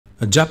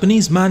A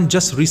Japanese man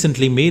just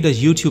recently made a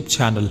YouTube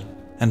channel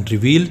and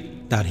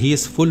revealed that he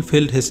has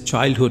fulfilled his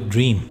childhood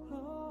dream.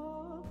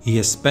 He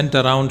has spent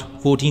around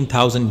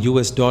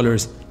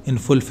 $14,000 in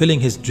fulfilling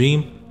his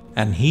dream,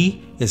 and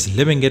he is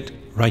living it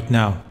right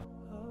now.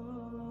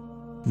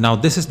 Now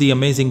this is the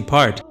amazing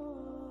part.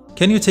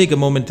 Can you take a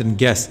moment and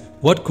guess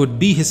what could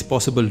be his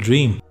possible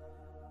dream?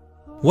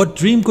 What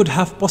dream could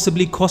have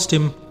possibly cost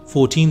him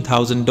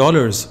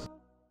 $14,000?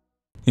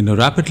 In a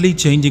rapidly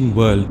changing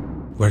world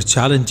where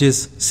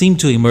challenges seem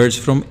to emerge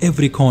from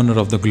every corner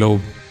of the globe,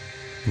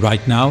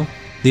 right now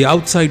the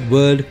outside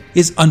world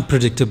is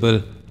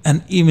unpredictable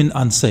and even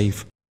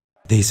unsafe.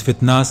 These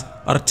fitnas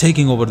are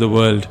taking over the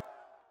world.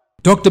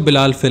 Dr.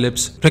 Bilal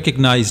Phillips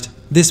recognized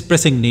this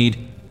pressing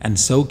need, and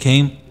so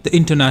came the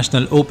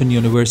International Open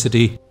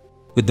University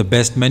with the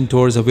best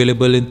mentors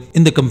available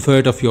in the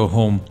comfort of your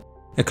home,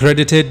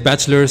 accredited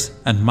bachelor's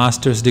and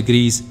master's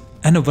degrees,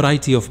 and a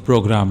variety of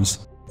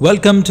programs.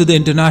 Welcome to the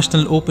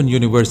International Open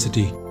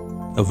University,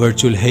 a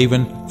virtual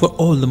haven for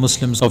all the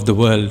Muslims of the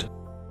world,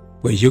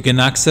 where you can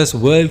access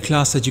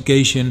world-class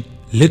education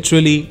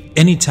literally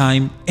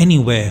anytime,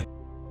 anywhere.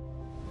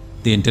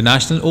 The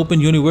International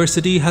Open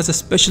University has a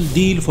special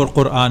deal for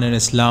Quran and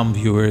Islam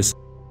viewers.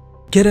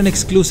 Get an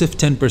exclusive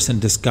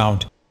 10%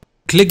 discount.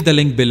 Click the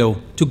link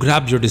below to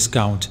grab your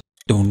discount.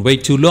 Don't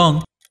wait too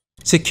long.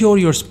 Secure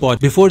your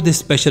spot before this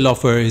special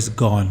offer is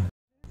gone.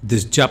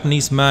 This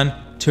Japanese man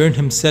turned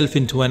himself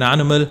into an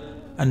animal,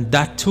 and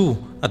that too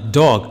a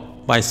dog,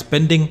 by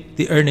spending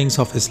the earnings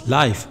of his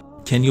life.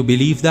 Can you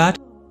believe that?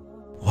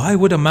 Why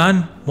would a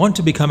man want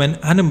to become an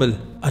animal,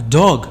 a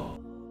dog?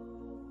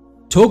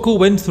 Toko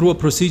went through a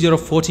procedure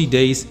of 40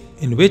 days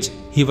in which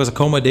he was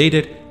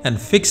accommodated and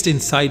fixed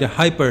inside a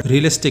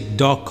hyper-realistic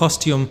dog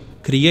costume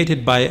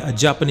created by a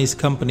Japanese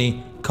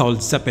company called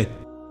s.a.w.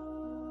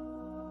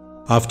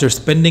 After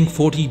spending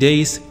 40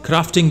 days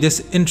crafting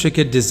this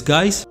intricate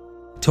disguise,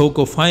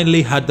 Toko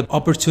finally had the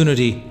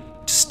opportunity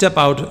to step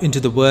out into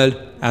the world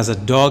as a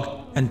dog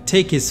and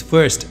take his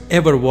first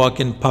ever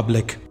walk in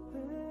public.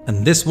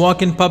 And this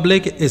walk in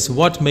public is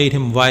what made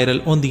him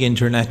viral on the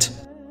internet.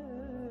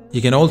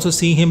 You can also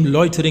see him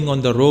loitering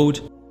on the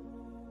road.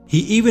 He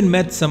even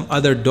met some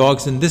other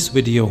dogs in this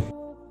video.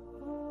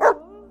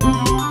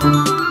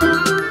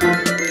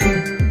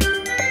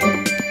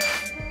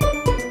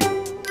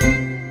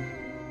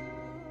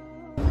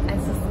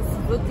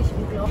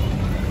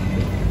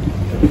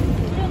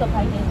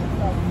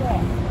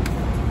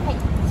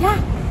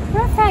 Yeah,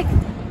 perfect.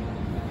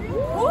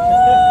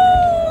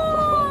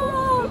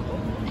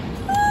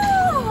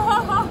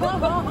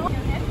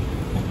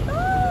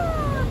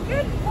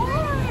 Good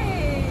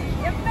boy.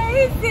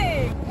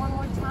 Amazing. One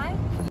more time.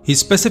 He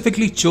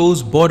specifically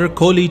chose Border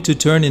Collie to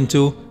turn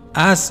into,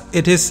 as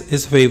it is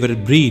his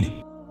favorite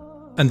breed.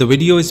 And the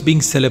video is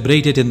being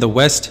celebrated in the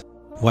West,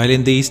 while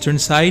in the Eastern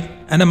side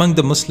and among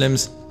the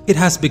Muslims, it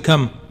has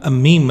become a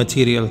meme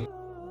material.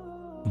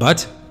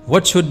 But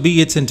what should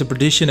be its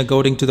interpretation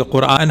according to the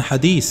Quran and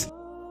Hadith?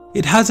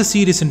 It has a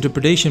serious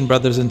interpretation,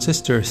 brothers and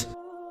sisters.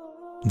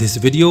 This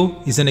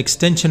video is an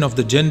extension of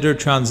the gender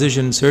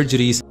transition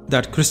surgeries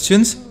that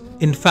Christians,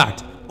 in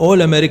fact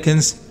all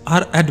Americans,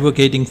 are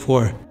advocating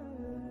for.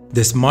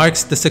 This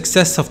marks the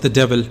success of the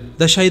devil,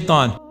 the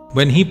shaitan,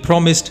 when he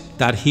promised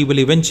that he will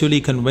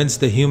eventually convince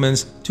the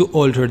humans to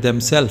alter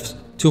themselves,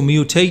 to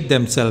mutate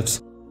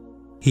themselves.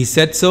 He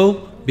said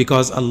so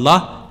because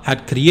Allah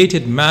had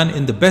created man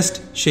in the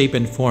best shape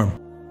and form,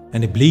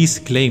 and Iblis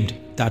claimed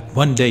that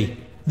one day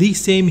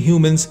these same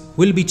humans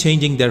will be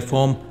changing their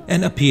form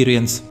and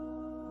appearance.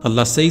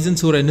 Allah says in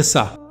Surah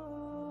Nisa,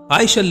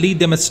 I shall lead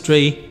them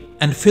astray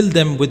and fill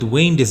them with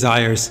vain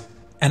desires,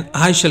 and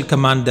I shall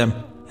command them,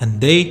 and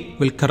they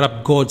will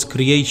corrupt God's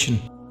creation.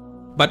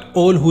 But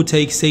all who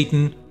take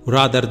Satan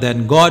rather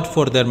than God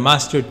for their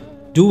master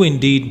do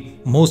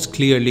indeed most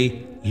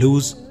clearly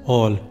lose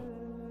all.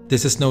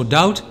 This is no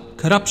doubt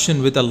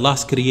corruption with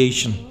Allah's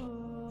creation.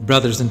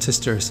 Brothers and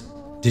sisters,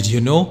 did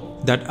you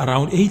know that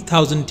around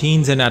 8,000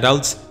 teens and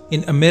adults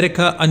in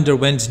America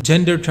underwent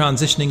gender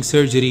transitioning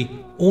surgery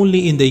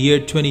only in the year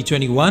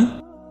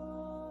 2021?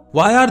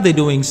 Why are they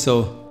doing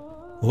so?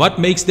 What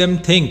makes them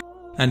think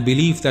and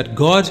believe that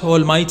God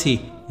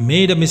Almighty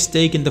made a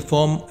mistake in the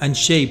form and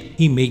shape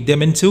He made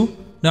them into?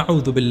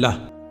 Na'udhu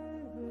billah.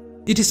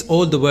 It is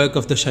all the work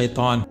of the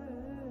shaitan.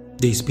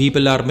 These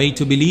people are made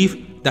to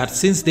believe that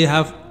since they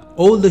have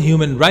all the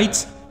human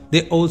rights,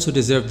 they also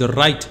deserve the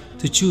right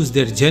to choose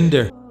their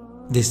gender.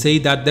 They say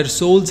that their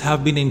souls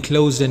have been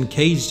enclosed and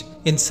caged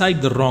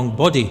inside the wrong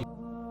body,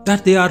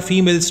 that they are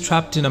females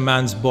trapped in a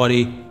man's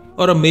body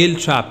or a male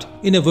trapped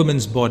in a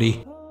woman's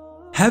body.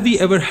 Have you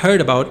ever heard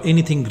about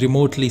anything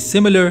remotely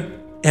similar?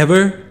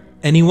 Ever?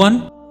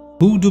 Anyone?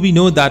 Who do we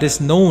know that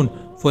is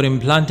known for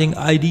implanting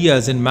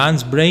ideas in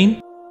man's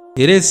brain?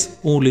 It is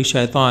only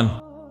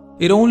shaitan.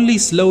 It only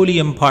slowly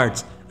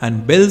imparts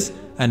and builds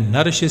and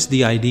nourishes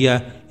the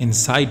idea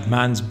inside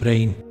man's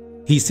brain.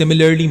 He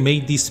similarly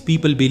made these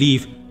people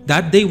believe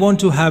that they want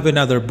to have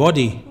another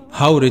body.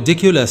 How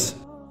ridiculous!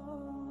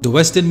 The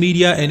Western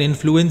media and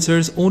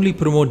influencers only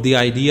promote the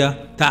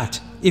idea that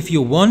if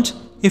you want,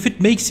 if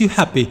it makes you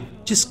happy,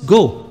 just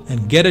go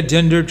and get a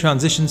gender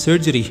transition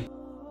surgery.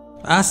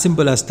 As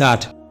simple as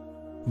that.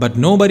 But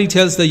nobody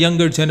tells the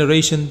younger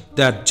generation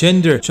that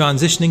gender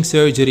transitioning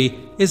surgery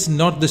is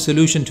not the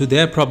solution to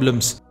their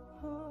problems.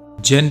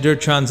 Gender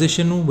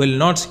transition will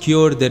not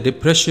cure their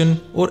depression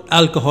or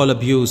alcohol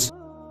abuse.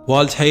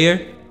 Walt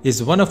Heyer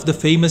is one of the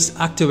famous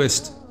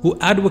activists who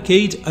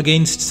advocate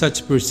against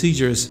such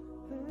procedures.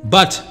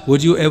 But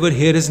would you ever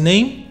hear his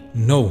name?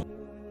 No.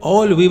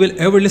 All we will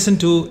ever listen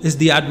to is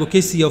the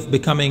advocacy of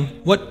becoming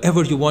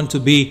whatever you want to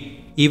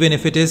be, even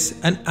if it is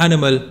an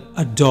animal,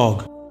 a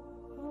dog.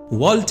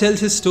 Walt tells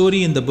his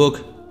story in the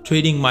book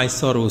Trading My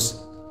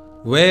Sorrows,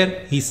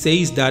 where he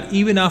says that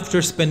even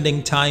after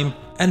spending time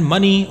and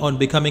money on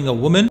becoming a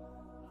woman,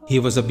 he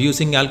was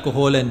abusing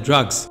alcohol and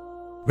drugs,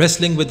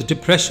 wrestling with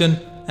depression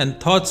and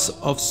thoughts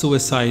of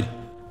suicide,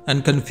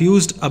 and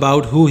confused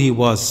about who he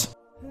was.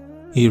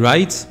 He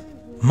writes,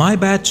 "My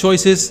bad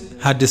choices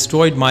had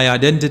destroyed my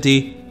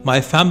identity, my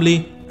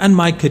family, and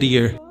my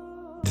career.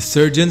 The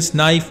surgeon's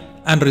knife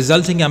and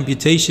resulting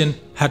amputation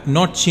had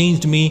not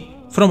changed me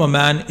from a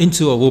man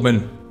into a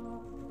woman.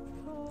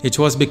 It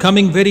was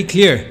becoming very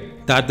clear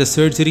that the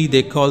surgery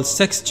they call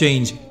sex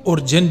change or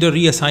gender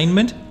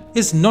reassignment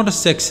is not a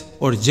sex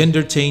or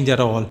gender change at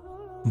all,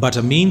 but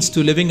a means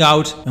to living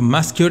out a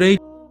masquerade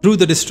through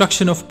the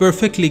destruction of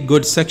perfectly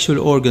good sexual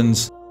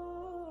organs.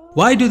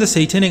 Why do the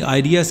satanic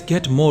ideas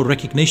get more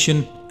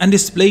recognition and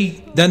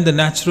display than the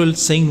natural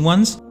sane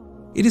ones?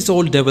 It is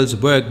all devil's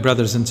work,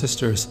 brothers and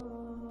sisters.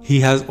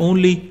 He has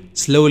only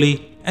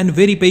slowly and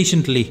very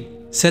patiently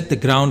set the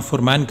ground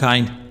for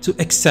mankind to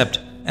accept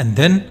and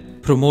then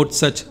promote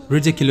such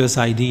ridiculous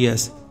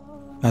ideas.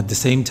 At the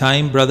same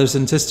time, brothers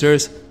and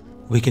sisters,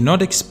 we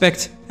cannot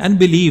expect and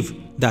believe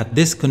that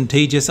this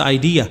contagious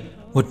idea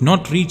would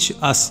not reach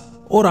us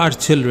or our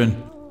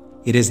children.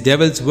 It is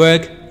devil's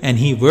work, and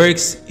he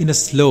works in a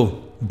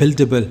slow,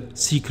 buildable,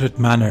 secret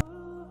manner.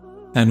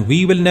 And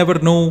we will never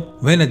know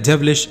when a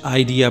devilish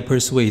idea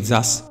persuades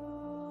us.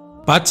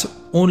 But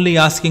only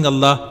asking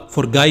Allah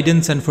for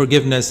guidance and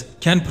forgiveness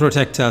can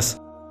protect us.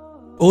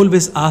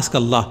 Always ask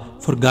Allah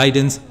for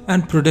guidance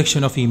and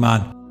protection of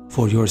Iman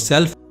for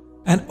yourself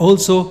and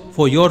also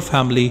for your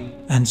family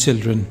and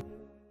children.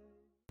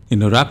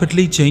 In a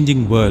rapidly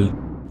changing world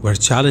where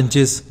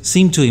challenges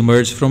seem to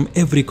emerge from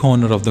every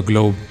corner of the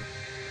globe,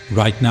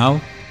 right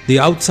now the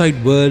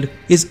outside world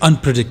is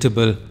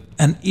unpredictable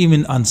and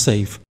even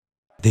unsafe.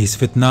 These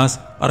fitnas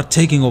are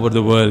taking over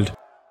the world.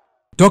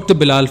 Dr.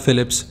 Bilal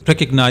Phillips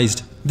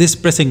recognized this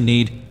pressing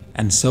need,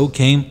 and so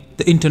came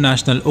the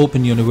International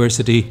Open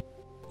University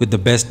with the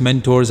best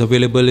mentors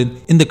available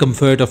in the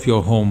comfort of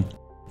your home,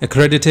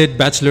 accredited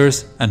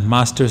bachelor's and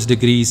master's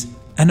degrees,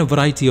 and a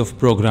variety of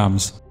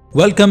programs.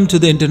 Welcome to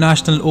the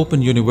International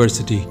Open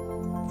University,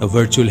 a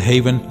virtual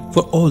haven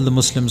for all the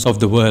Muslims of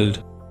the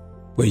world,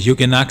 where you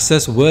can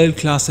access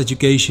world-class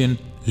education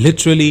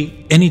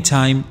literally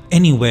anytime,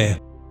 anywhere.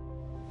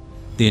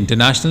 The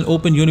International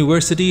Open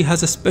University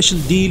has a special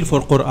deal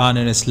for Quran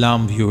and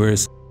Islam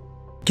viewers.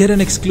 Get an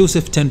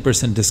exclusive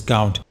 10%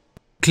 discount.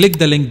 Click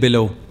the link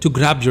below to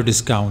grab your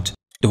discount.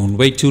 Don't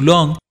wait too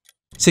long.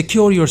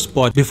 Secure your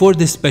spot before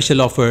this special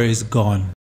offer is gone.